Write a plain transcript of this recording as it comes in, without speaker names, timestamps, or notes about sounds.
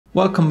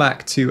Welcome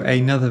back to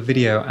another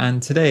video,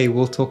 and today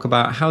we'll talk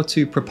about how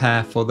to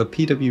prepare for the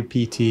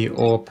PWPP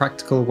or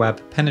Practical Web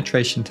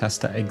Penetration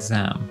Tester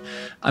exam.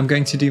 I'm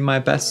going to do my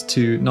best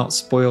to not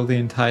spoil the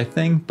entire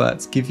thing,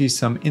 but give you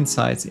some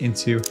insights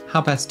into how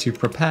best to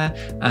prepare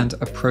and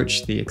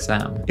approach the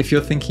exam. If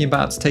you're thinking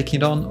about taking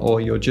it on, or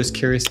you're just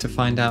curious to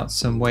find out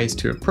some ways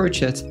to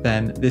approach it,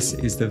 then this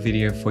is the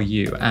video for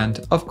you.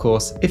 And of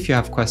course, if you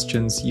have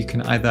questions, you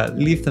can either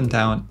leave them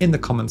down in the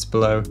comments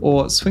below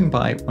or swing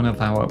by one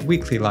of our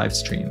weekly live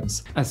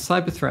streams. As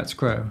cyber threats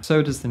grow,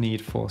 so does the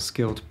need for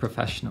skilled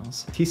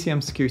professionals.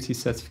 TCM security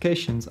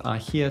certifications are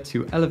here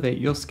to elevate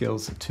your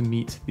skills to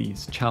meet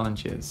these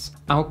challenges.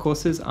 Our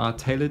courses are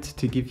tailored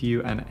to give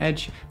you an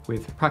edge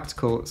with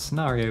practical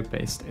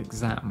scenario-based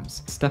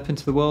exams. Step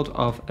into the world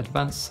of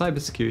advanced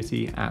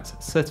cybersecurity at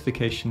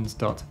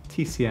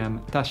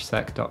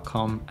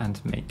certifications.tcm-sec.com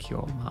and make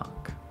your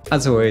mark.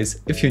 As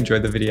always, if you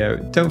enjoyed the video,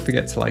 don't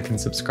forget to like and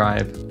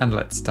subscribe, and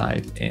let's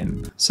dive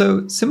in.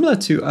 So similar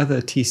to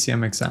other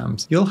TCM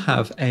exams, you'll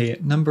have a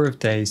number of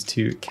days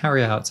to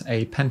carry out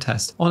a pen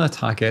test on a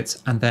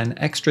target and then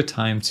extra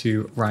time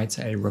to write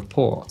a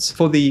report.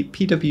 For the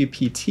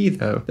PWPP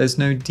though, there's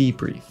no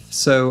debrief.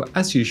 So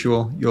as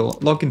usual, you'll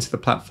log into the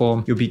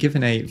platform, you'll be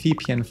given a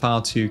VPN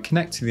file to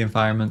connect to the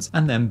environment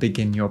and then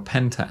begin your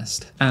pen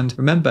test. And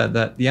remember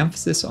that the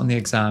emphasis on the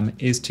exam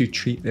is to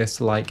treat this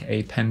like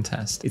a pen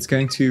test. It's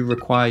going to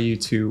require you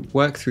to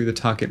work through the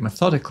target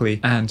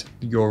methodically, and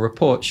your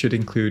report should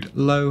include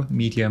low,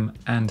 medium,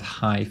 and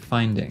high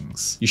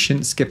findings. You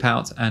shouldn't skip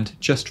out and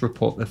just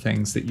report the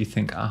things that you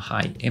think are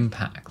high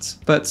impact.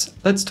 But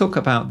let's talk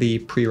about the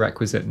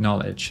prerequisite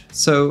knowledge.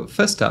 So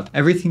first up,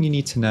 everything you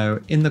need to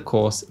know in the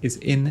course is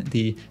in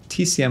the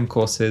TCM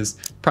courses,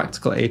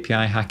 Practical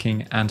API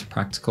Hacking and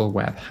Practical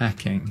Web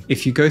Hacking.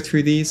 If you go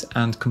through these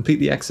and complete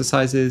the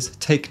exercises,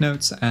 take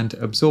notes, and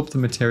absorb the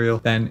material,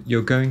 then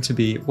you're going to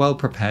be well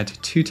prepared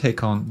to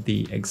take on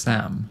the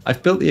exam.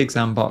 I've built the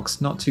exam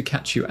box not to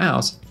catch you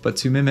out, but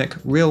to mimic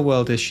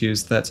real-world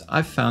issues that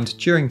I've found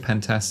during pen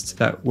tests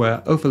that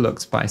were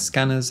overlooked by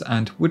scanners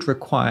and would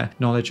require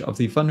knowledge of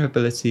the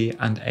vulnerability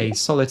and a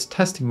solid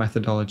testing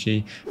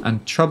methodology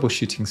and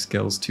troubleshooting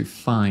skills to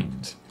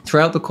find.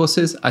 Throughout the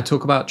courses, I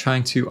talk about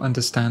trying to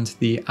understand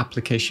the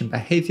application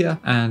behavior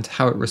and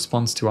how it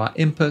responds to our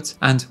input.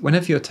 And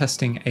whenever you're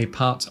testing a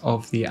part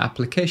of the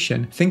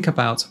application, think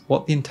about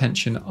what the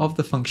intention of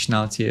the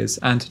functionality is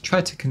and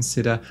try to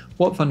consider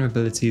what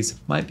vulnerabilities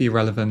might be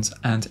relevant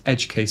and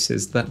edge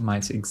cases that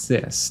might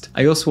exist.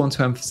 I also want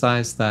to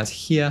emphasize that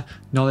here,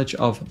 knowledge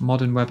of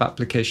modern web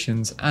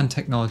applications and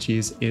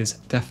technologies is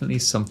definitely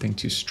something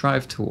to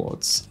strive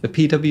towards. The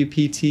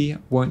PWPP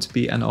won't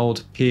be an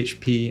old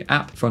PHP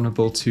app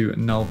vulnerable to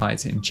null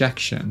byte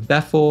injection.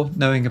 Therefore,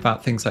 knowing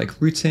about things like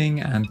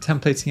routing and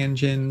templating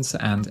engines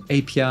and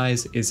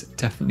APIs is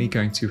definitely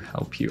going to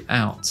help you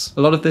out.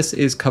 A lot of this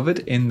is covered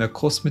in the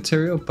course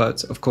material,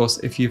 but of course,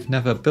 if you've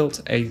never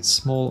built a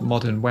small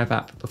modern web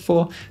app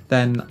before,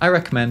 then I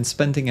recommend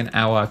spending an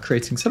hour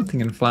creating something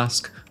in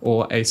Flask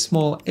or a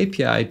small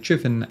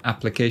API-driven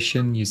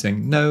application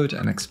using Node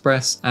and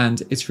Express,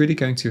 and it's really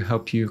going to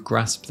help you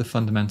grasp the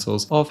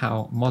fundamentals of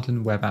how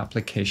modern web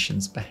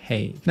applications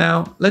behave.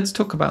 Now, let's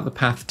talk about the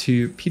path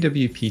to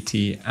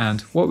PWPP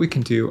and what we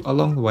can do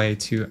along the way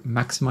to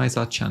maximize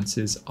our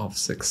chances of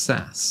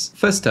success.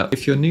 First up,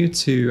 if you're new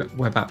to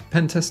web app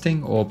pen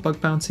testing or bug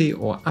bounty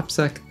or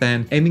AppSec,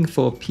 then aiming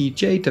for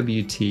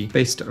PJWT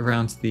based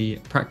around the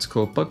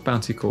Practical Bug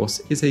Bounty course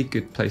is a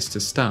good place to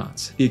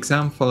start. The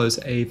exam follows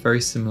a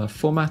very similar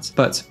format,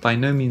 but by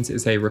no means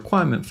is a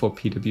requirement for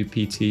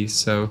PWPP,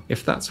 so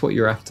if that's what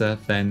you're after,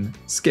 then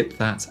skip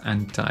that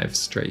and dive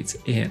straight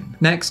in.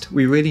 Next,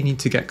 we really need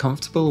to get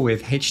comfortable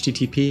with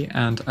HTTP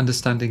and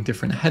understanding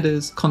different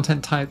headers,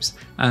 content types,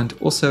 and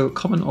also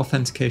common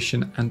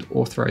authentication and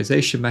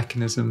authorization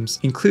mechanisms,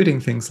 including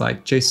things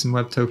like JSON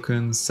Web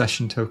Tokens,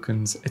 session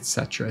tokens,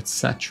 etc.,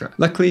 etc.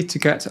 Luckily, to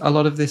get a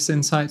lot of this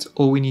insight,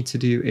 all we need to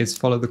do is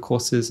follow the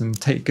courses and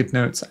take good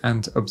notes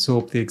and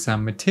absorb the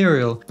exam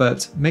material,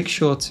 but make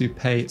sure to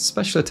pay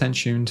special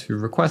attention to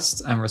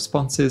requests and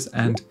responses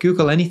and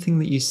Google anything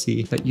that you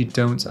see that you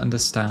don't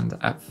understand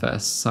at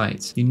first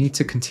sight. You need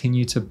to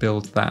continue to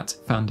build that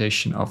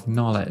foundation of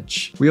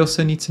knowledge. We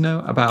also need to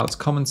know about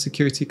common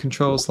security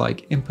controls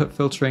like input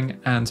filtering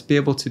and be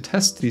able to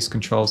test these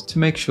controls to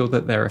make sure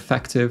that they're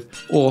effective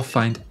or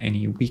find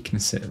any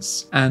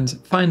weaknesses. And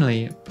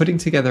finally, putting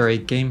together a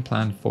game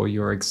plan for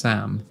your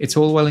exam. It's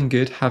all well and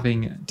good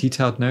having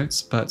detailed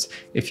notes, but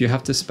if you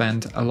have to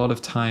spend a lot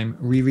of time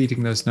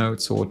rereading those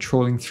notes or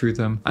trawling through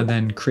them and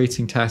then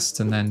creating tests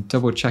and then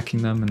double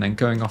checking them and then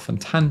going off on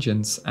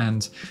tangents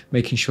and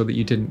making sure that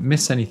you didn't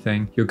miss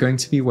anything, you're going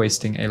to be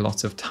wasting a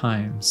lot of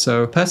time.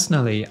 So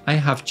personally, I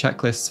have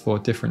checklists for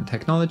different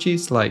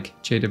technologies like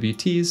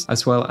JWTs,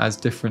 as well as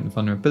different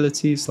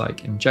vulnerabilities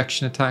like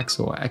injection attacks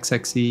or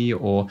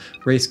XXE or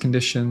race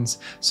conditions,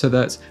 so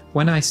that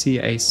when I see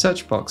a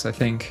search box, I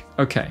think,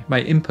 okay,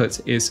 my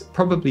input is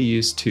probably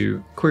used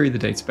to query the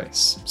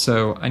database.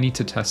 So I need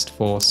to test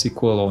for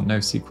SQL or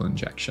NoSQL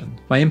injection.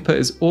 injection. My input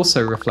is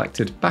also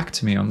reflected back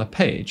to me on the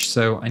page,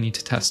 so I need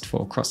to test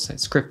for cross-site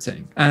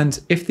scripting. And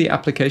if the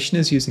application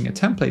is using a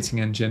templating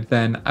engine,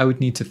 then I would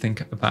need to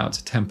think about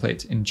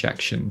template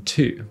injection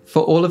too.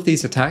 For all of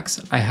these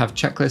attacks, I have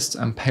checklists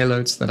and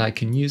payloads that I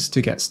can use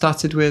to get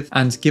started with,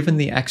 and given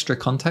the extra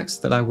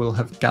context that I will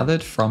have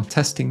gathered from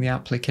testing the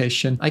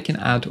application, I can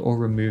add or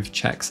remove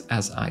checks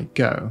as I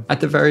go. At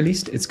the very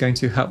least, it's going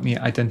to help me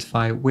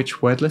identify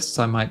which word lists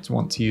I might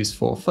want to use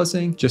for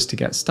fuzzing just to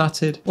get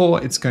started,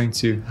 or it's going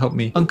to help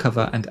me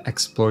uncover and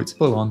exploit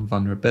full-on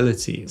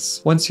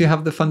vulnerabilities. Once you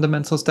have the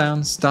fundamentals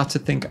down, start to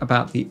think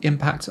about the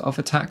impact of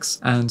attacks,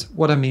 and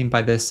what I mean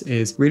by this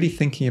is really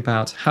thinking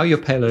about how your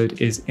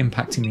payload is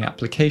impacting the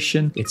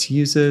application, its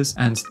users,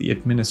 and the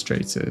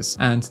administrators.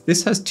 And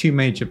this has two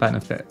major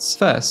benefits.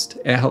 First,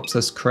 it helps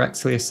us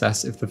correctly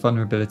assess if the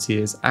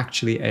vulnerability is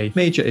actually a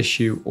major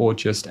issue or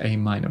just a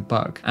minor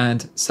bug.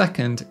 And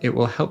second, it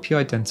will help you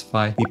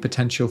identify the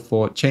potential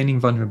for chaining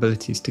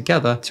vulnerabilities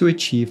together to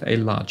achieve a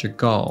larger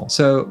goal.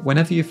 So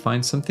whenever you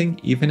find something,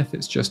 even if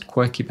it's just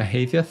quirky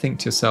behavior, think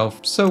to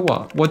yourself, so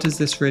what? What does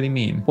this really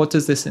mean? What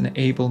does this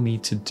enable me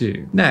to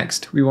do?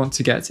 Next, we want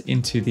to get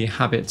into the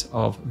habit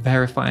of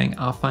verifying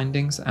our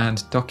findings and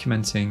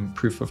documenting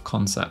proof of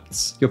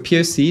concepts. Your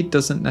POC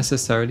doesn't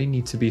necessarily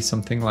need to be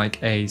something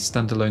like a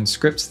standalone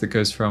script that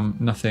goes from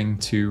nothing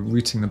to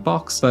rooting the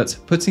box, but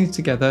putting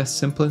together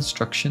simple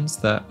instructions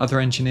that other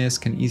engineers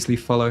can easily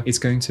follow is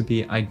going to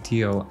be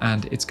ideal,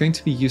 and it's going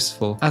to be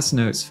useful as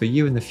notes for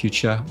you in the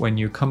future when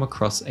you come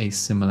across a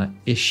similar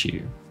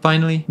issue.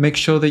 Finally, make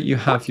sure that you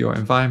have your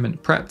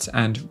environment prepped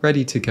and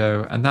ready to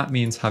go, and that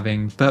means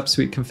having Burp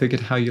Suite configured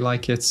how you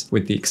like it,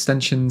 with the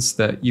extensions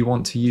that you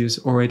want to use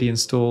already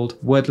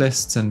installed, word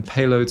lists and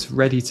payloads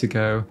ready to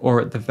go, or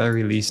at the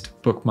very least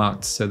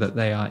bookmarked so that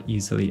they are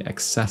easily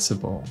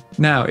accessible.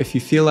 Now, if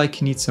you feel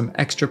like you need some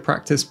extra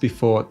practice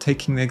before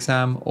taking the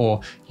exam, or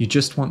you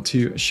just want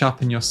to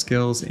sharpen your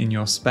skills in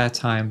your spare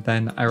time,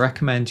 then I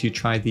recommend you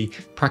try the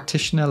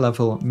practitioner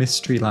level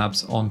mystery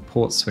labs on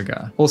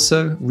Portswigger.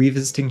 Also,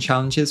 revisiting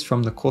challenges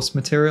from the course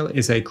material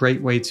is a great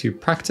way to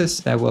practice.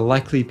 There will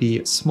likely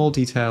be small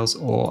details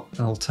or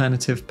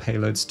alternative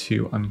payloads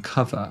to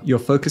uncover. You're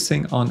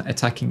focusing on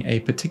attacking a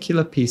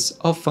particular piece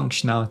of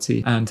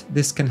functionality, and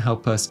this can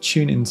help us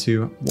tune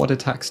into what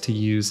attacks to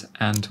use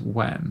and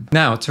when.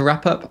 Now, to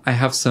wrap up, I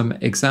have some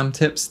exam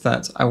tips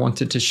that I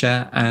wanted to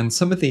share, and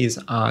some of these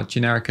are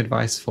generic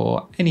advice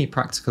for any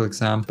practical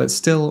exam, but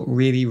still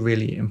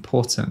really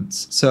important.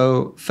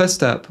 So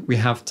first up, we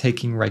have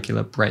taking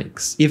regular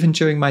breaks. Even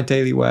during my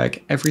daily work,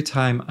 every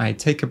time I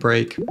take a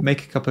break,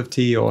 make a cup of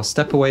tea, or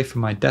step away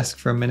from my desk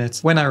for a minute,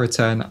 when I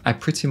return, I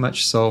pretty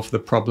much solve the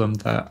problem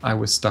that I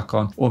was stuck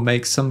on or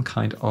make some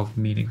kind of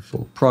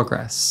meaningful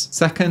progress.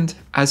 Second,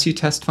 as you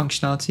test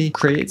functionality,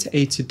 create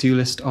a to-do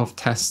list of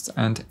tests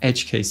and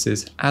edge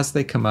cases as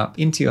they come up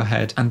into your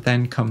head and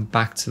then come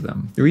back to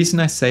them. The reason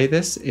I say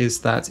this is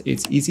that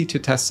it's easy to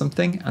test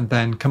something and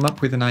then come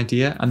up with an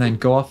idea and then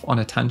go off on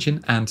a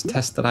tangent and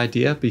test that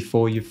idea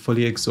before you've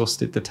fully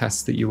exhausted the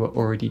tests that you were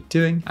already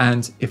doing.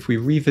 And if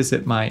we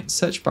revisit my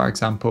search bar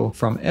example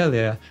from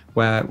earlier,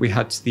 where we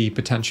had the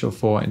potential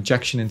for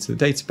injection into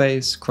the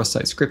database,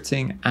 cross-site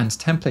scripting, and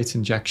template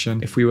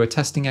injection, if we were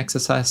testing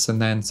XSS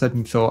and then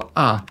suddenly thought,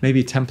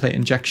 maybe template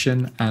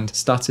injection, and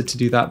started to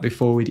do that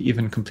before we'd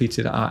even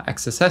completed our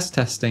XSS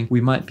testing,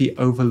 we might be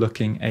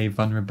overlooking a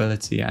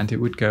vulnerability and it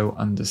would go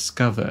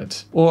undiscovered.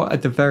 Or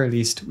at the very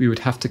least, we would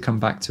have to come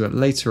back to it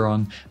later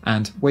on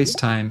and waste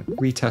time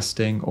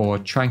retesting or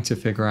trying to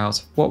figure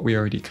out what we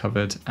already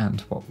covered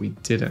and what we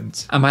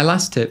didn't. And my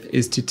last tip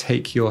is to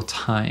take your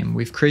time.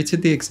 We've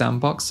created the exam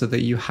box so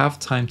that you have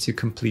time to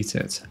complete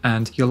it,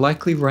 and you'll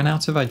likely run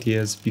out of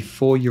ideas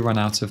before you run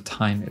out of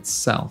time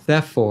itself.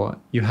 Therefore,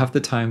 you have the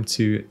time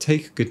to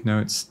take good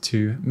notes,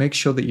 to make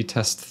sure that you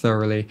test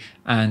thoroughly,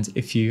 and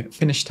if you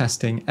finish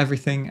testing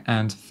everything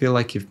and feel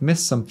like you've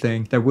missed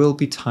something, there will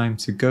be time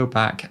to go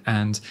back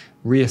and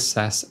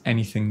reassess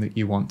anything that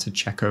you want to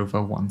check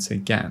over once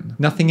again.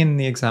 Nothing in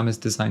the exam is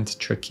designed to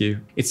trick you.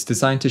 It's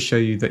designed to show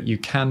you that you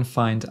can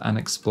find and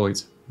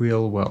exploit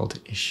real-world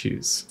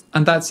issues.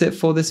 And that's it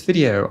for this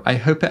video. I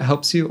hope it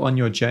helps you on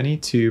your journey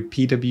to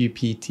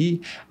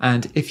PWPP,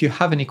 and if you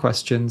have any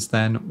questions,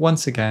 then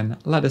once again,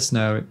 let us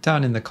know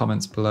down in the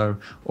comments below,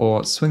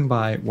 or swing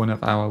by one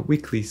of our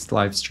weekly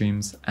live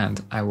streams,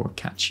 and I will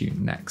catch you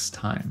next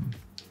time.